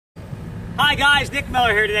Hi guys, Nick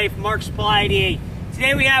Miller here today from Mark Supply 88.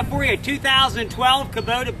 Today we have for you a 2012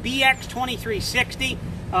 Kubota BX2360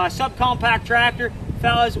 subcompact tractor.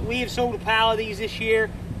 Fellas, we have sold a pile of these this year.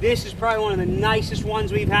 This is probably one of the nicest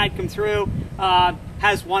ones we've had come through.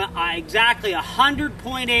 Has exactly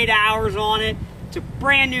 100.8 hours on it. It's a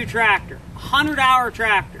brand new tractor, 100-hour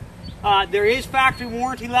tractor. There is factory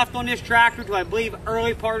warranty left on this tractor to, I believe,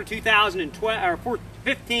 early part of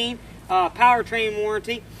 2015. Powertrain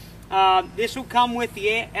warranty. This will come with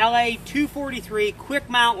the LA 243 quick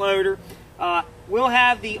mount loader. We'll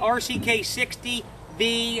have the RCK60V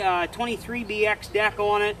 23BX deck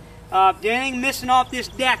on it. The only thing missing off this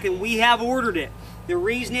deck, and we have ordered it. The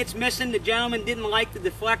reason it's missing, the gentleman didn't like the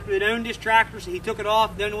deflector that owned this tractor, so he took it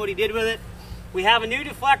off. Don't know what he did with it. We have a new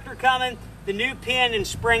deflector coming, the new pin and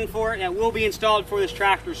spring for it, that will be installed for this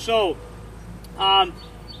tractor sold.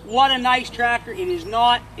 What a nice tractor. It is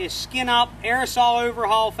not a skin up aerosol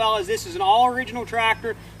overhaul, fellas. This is an all original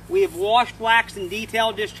tractor. We have washed, waxed, and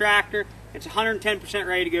detailed this tractor. It's 110%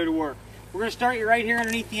 ready to go to work. We're going to start you right here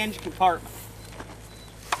underneath the engine compartment.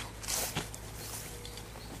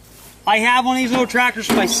 I have one of these little tractors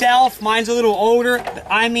for myself. Mine's a little older.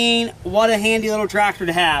 I mean, what a handy little tractor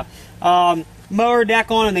to have. Mower deck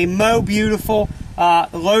on and they mow beautiful. The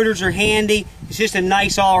loaders are handy. It's just a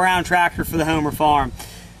nice all-around tractor for the home or farm.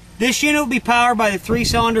 This unit will be powered by the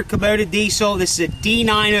 3-cylinder Kubota diesel. This is a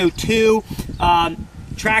D902.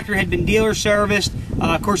 Tractor had been dealer serviced.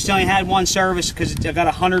 Of course, it's only had one service because it's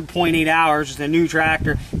got 100.8 hours. It's a new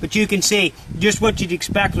tractor. But you can see just what you'd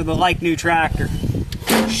expect with a like-new tractor.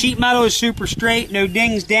 Sheet metal is super straight, no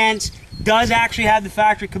dings, dents. Does actually have the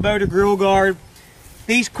factory Kubota grill guard.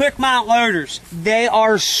 These quick mount loaders, they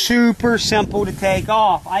are super simple to take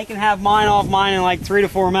off. I can have mine off mine in like 3 to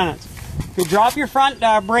 4 minutes. You'll drop your front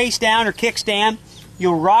brace down or kickstand.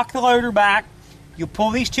 You'll rock the loader back. You'll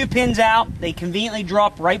pull these two pins out. They conveniently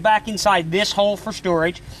drop right back inside this hole for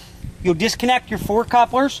storage. You'll disconnect your 4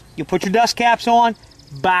 couplers. You'll put your dust caps on,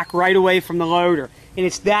 back right away from the loader. And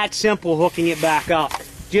it's that simple hooking it back up.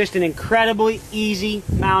 Just an incredibly easy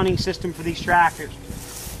mounting system for these tractors.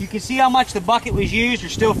 You can see how much the bucket was used.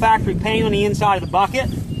 There's still factory paint on the inside of the bucket.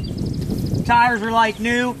 Tires are like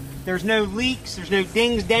new. There's no leaks, there's no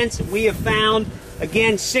dings, dents that we have found.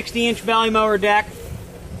 Again, 60-inch belly mower deck.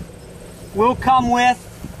 Will come with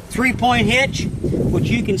 3-point hitch, which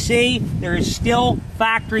you can see there is still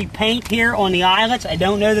factory paint here on the eyelets. I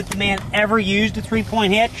don't know that the man ever used a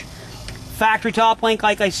 3-point hitch. Factory top link,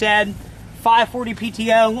 like I said, 540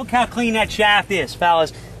 PTO. Look how clean that shaft is,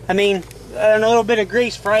 fellas. I mean, and a little bit of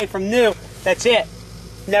grease right from new. That's it.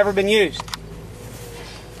 Never been used.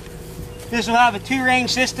 This will have a 2-range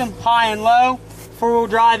system, high and low, 4-wheel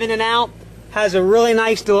drive in and out. Has a really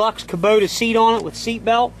nice deluxe Kubota seat on it with seat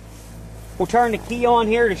belt. We'll turn the key on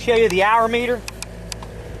here to show you the hour meter.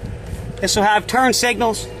 This will have turn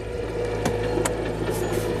signals.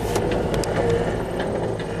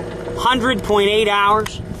 100.8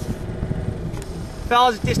 hours.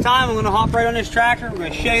 Fellas, at this time, I'm going to hop right on this tractor. We're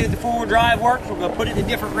going to show you that the 4-wheel drive works. We're going to put it in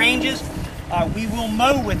different ranges. We will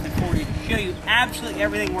mow with it for you to show you absolutely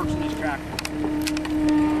everything works on this tractor.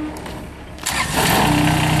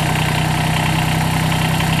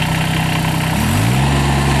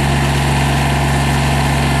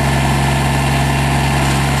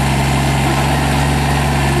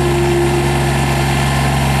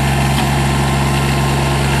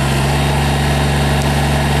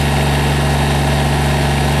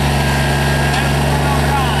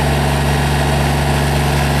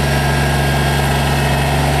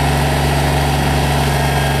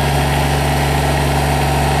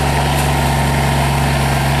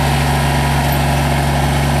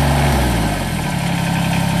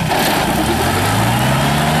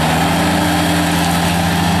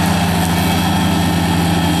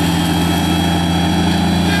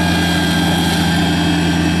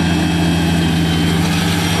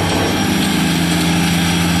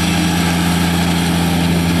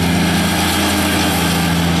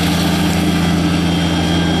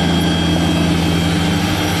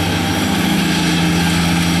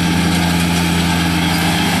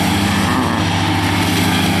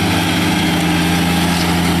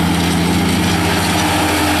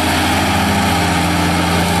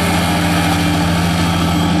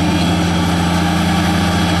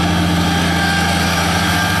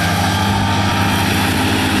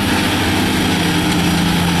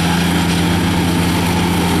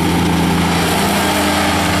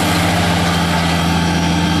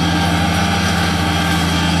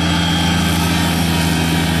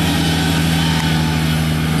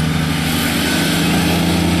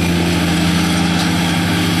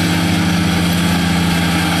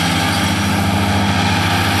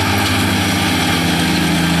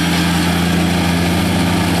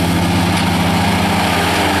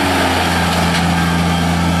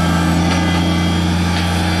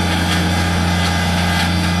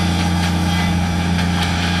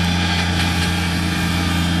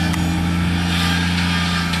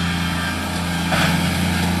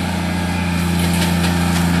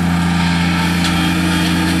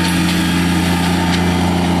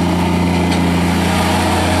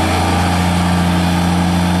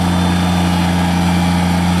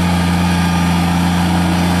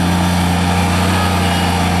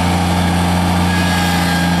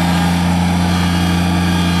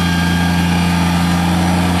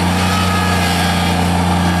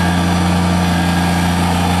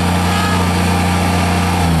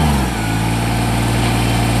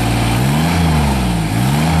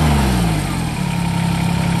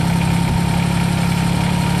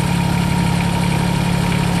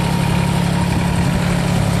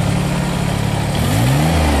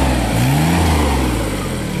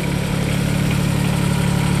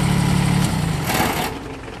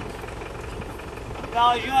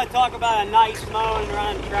 talk about a nice mowing and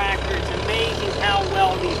running tractor, it's amazing how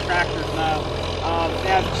well these tractors mow.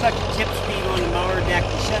 They have such a tip speed on the mower deck.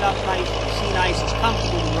 You set up nice, you see nice, it's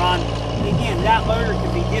comfortable to run. And again, that motor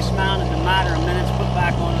can be dismounted in a matter of minutes, put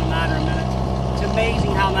back on in a matter of minutes. It's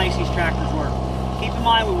amazing how nice these tractors work. Keep in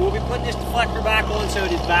mind, we will be putting this deflector back on, so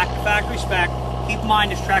it is back to factory spec. Keep in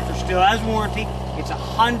mind, this tractor still has warranty. It's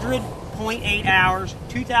 100.8 hours,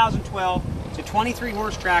 2012. It's a 23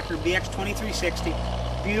 horse tractor, BX2360.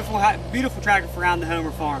 Beautiful tractor for around the home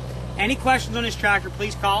or farm. Any questions on this tractor,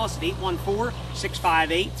 please call us at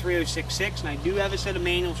 814-658-3066, and I do have a set of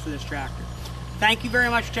manuals for this tractor. Thank you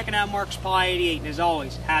very much for checking out Mark Supply 88, and as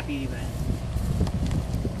always, happy eBay.